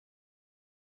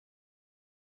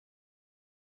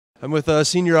I'm with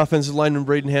senior offensive lineman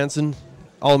Braden Hansen,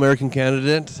 All-American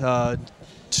candidate.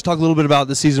 Just talk a little bit about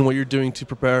the season, what you're doing to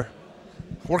prepare.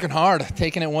 Working hard,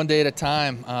 taking it one day at a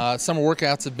time. Summer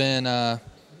workouts have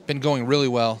been going really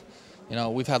well. You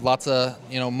know, we've had lots of,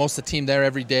 most of the team there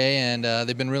every day, and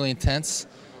they've been really intense.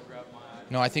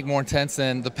 You know, I think more intense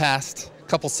than the past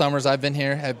couple summers I've been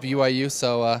here at BYU,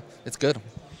 so it's good.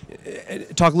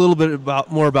 Talk a little bit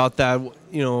more about that.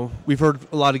 You know, we've heard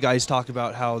a lot of guys talk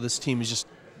about how this team is just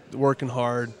working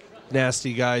hard,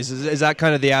 nasty guys. Is that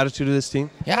kind of the attitude of this team?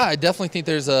 Yeah, I definitely think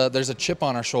there's a chip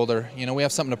on our shoulder. You know, we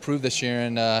have something to prove this year,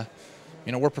 and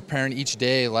we're preparing each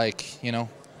day like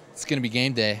it's going to be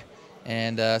game day.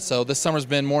 And so this summer's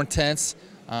been more intense.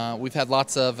 We've had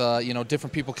lots of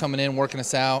different people coming in, working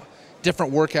us out,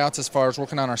 different workouts as far as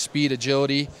working on our speed,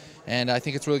 agility, and I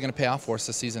think it's really going to pay off for us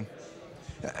this season.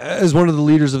 As one of the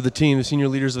leaders of the team, the senior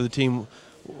leaders of the team,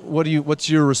 what's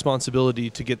your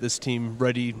responsibility to get this team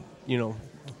ready,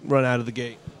 run out of the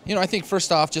gate? I think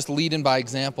first off, just leading by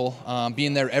example,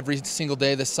 being there every single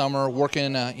day this summer,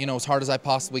 working, as hard as I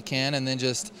possibly can, and then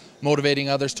just motivating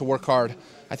others to work hard.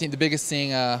 I think the biggest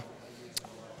thing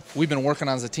we've been working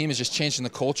on as a team is just changing the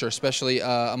culture, especially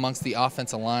amongst the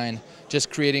offensive line,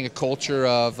 just creating a culture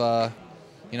of,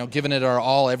 giving it our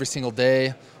all every single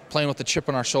day, playing with the chip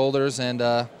on our shoulders, and,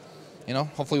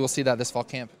 hopefully we'll see that this fall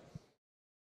camp.